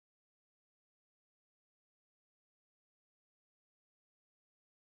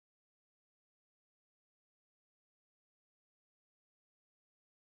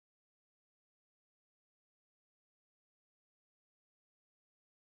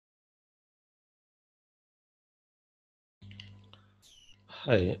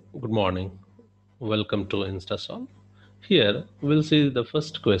Hi, good morning. Welcome to Instasolve. Here we'll see the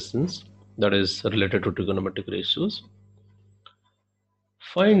first questions that is related to trigonometric ratios.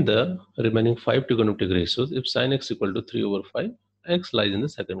 Find the remaining 5 trigonometric ratios if sin x equal to 3 over 5, x lies in the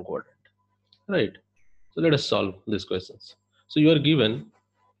second quadrant. Right. So let us solve these questions. So you are given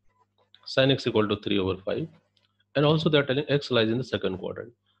sin x equal to 3 over 5 and also they are telling x lies in the second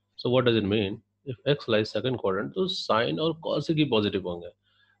quadrant. So what does it mean? If x lies second quadrant तो sin और cos की positive होंगे,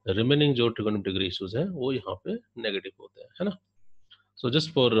 remaining जो trigonometric ratios हैं वो यहाँ पे negative होते हैं, है ना. So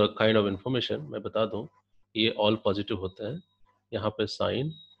just for kind of information मैं बता दूं, ये ऑल पॉजिटिव होते हैं. यहाँ पे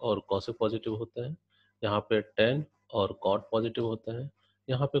साइन और कॉस पॉजिटिव होते हैं, यहाँ पे टेन और कॉट पॉजिटिव होते हैं,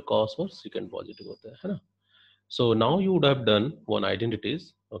 यहाँ पे कॉस और सिकेंड पॉजिटिव होते हैं, है ना. So now you would have done one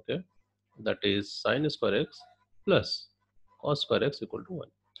identities, okay, that is sine square x plus cos square x equal to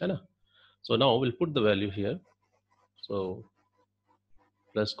 1, है ना. So now will put the value here. So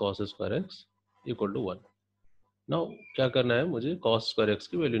plus cos square x equal to 1. Now क्या करना है, मुझे cos square x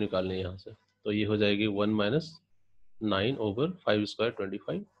की value निकालनी है यहाँ से. तो ये हो जाएगी 1 minus 9 over 5 square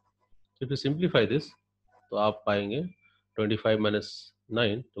 25. If you simplify this तो आप पाएंगे 25 माइनस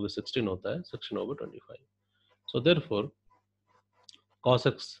 9 तो 16 होता है, 16 over 25. So therefore cos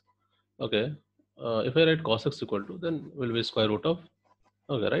x, okay, if I write cos x equal to, then will be square root of,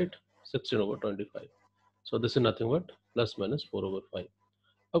 okay, right, 16 over 25. So this is nothing but plus minus 4 over 5.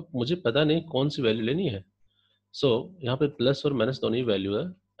 अब मुझे पता नहीं कौन सी value लेनी है. So यहाँ पे plus और माइनस दोनों ही वैल्यू है.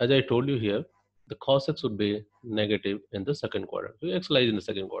 As I told you here, the cos x would be negative in the second quadrant. So x lies in the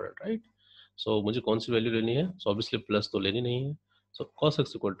second quadrant, right? So मुझे कौन सी वैल्यू लेनी है? So obviously प्लस तो लेनी नहीं है. So cos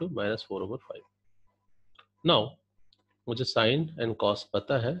x equal to minus 4 over 5. Now मुझे sin and cos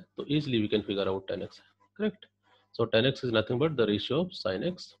पता है, तो easily we can figure out tan x, correct? So tan x is nothing but the ratio of sin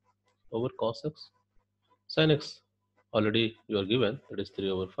x over cos x. Sin x already you are given, that is 3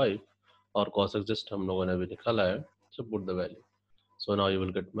 over 5, और cos x just हम लोगों ने अभी निकाला है. So put the value. So now you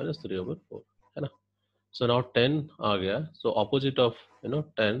will get minus 3 over 4, है ना. So now 10 आ गया. So opposite of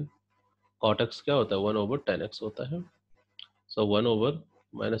 10 cot x क्या होता है, 1 over tan x होता है. So 1 over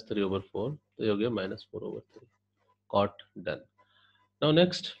minus 3 over 4, तो ये हो गया minus 4 over 3. Cot done. Now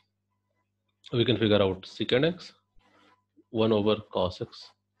next we can figure out secant x, 1 over cos x.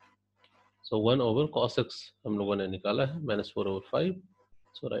 So 1 over cos x हम लोगों ने निकाला है, minus 4 over 5.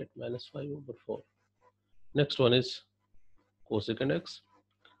 So right, minus 5 over 4. Next one is cosecant x,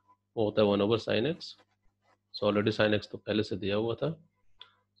 वो होता है 1 over sin x. So already sin x तो पहले से दिया हुआ था.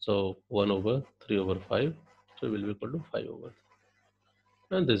 So 1 over 3 over 5, so it will be equal to 5 over.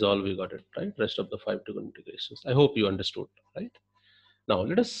 And this is all we got it, right? Rest of the 5 trigonometric ratios. I hope you understood, right? Now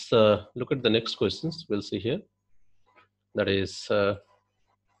let us look at the next questions. We'll see here. That is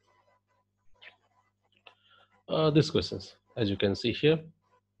these questions. As you can see here,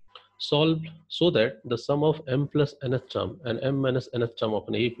 solved so that the sum of m plus nth term and m minus nth term of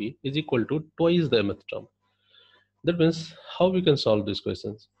an AP is equal to twice the mth term. That means how we can solve these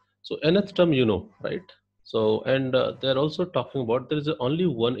questions. So nth term you know, right? So and they're also talking about there is only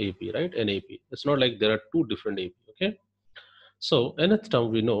one AP, right? An AP. It's not like there are two different AP. Okay. So nth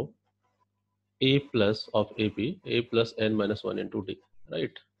term we know a plus of AP, a plus n minus 1 into d,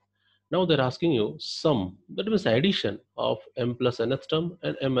 right? Now they're asking you sum, that means addition of m plus nth term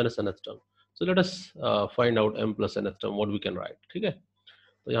and m minus nth term. So let us find out m plus nth term, what we can write. ठीक है,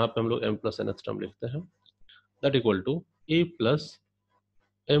 तो यहाँ पे हम लोग m plus nth term लिखते हैं, that equal to a plus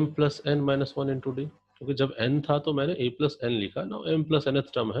m plus n minus 1 into d. क्योंकि जब n था तो मैंने a plus n लिखा, now m plus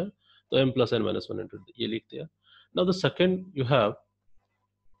nth term है तो m plus n minus 1 into d ये लिख दिया. Now the second you have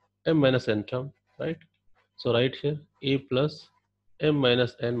m minus n term, right? So right here a plus m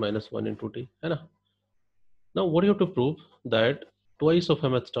minus n minus 1 into d, है ना. Now what you have to prove that twice of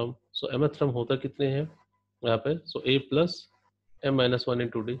mth term. So mth term होता कितने हैं यहाँ पे? So a plus m minus 1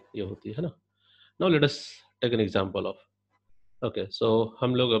 into d ये होती है ना. Now let us take an example of, okay, so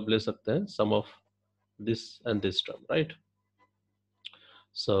हम लोग अब ले सकते हैं sum of this and this term, right?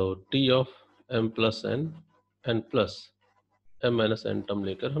 So t of m plus n plus m minus n term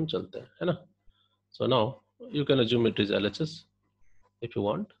लेकर हम चलते हैं, है ना. So now you can assume it is LHS if you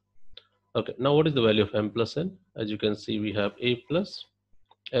want. Okay, now what is the value of m plus n? As you can see, we have a plus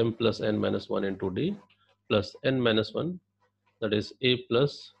m plus n minus 1 into d plus n minus 1, that is a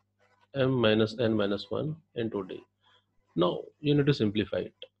plus m minus n minus 1 into d. Now you need to simplify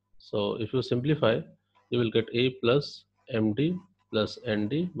it. So if you simplify, you will get a plus md plus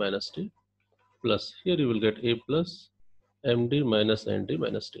nd minus d, plus here you will get a plus md minus nd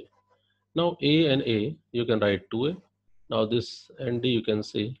minus d. Now a and a you can write 2a. Now this nd you can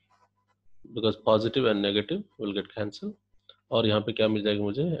see, because positive and negative will get cancelled. और यहाँ पे क्या मिल जाएगा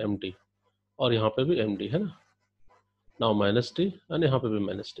मुझे, M T, और यहाँ पे भी एम डी है ना, नाउ माइनस टी, एंड यहाँ पे भी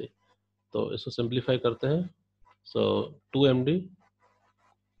माइनस टी। तो इसको सिंप्लीफाई करते हैं, सो 2 md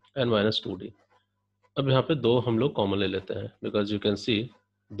एंड माइनस 2d। अब यहाँ पे दो हम लोग कॉमन ले लेते हैं, बिकॉज यू कैन सी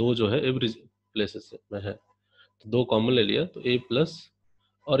दो जो है एवरी प्लेसेस में है, तो दो कॉमन ले लिया तो a प्लस,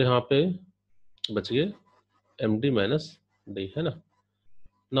 और यहाँ पे बच गए एम डी माइनस डी है ना,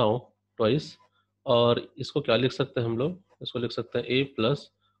 नाउ ट्वाइस। और इसको क्या लिख सकते हैं हम लोग, इसको लिख सकते हैं a प्लस,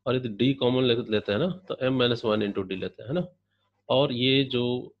 और यदि d कॉमन लेते हैं ना तो m minus one into D लेते हैं ना। और ये जो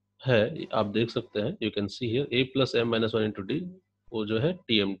है आप देख सकते हैं, you can see here a plus m minus one into D, वो जो है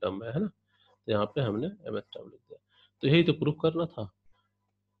टी एम टर्म है ना, तो यहाँ पे हमने एम एथ टर्म लिख दिया। तो यही तो प्रूफ करना था,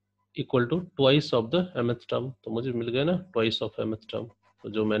 equal to twice of the M th term, तो मुझे मिल गया ना twice of M th term. तो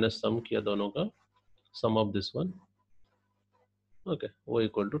जो मैंने सम किया दोनों का, सम ऑफ दिस वन, ओके, वो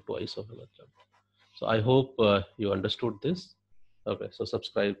equal to twice of M th term. So I hope you understood this. Okay, so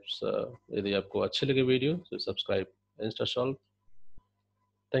subscribe. यदि आपको अच्छे लगे video, so subscribe Instasolve.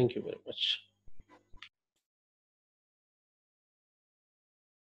 Thank you very much.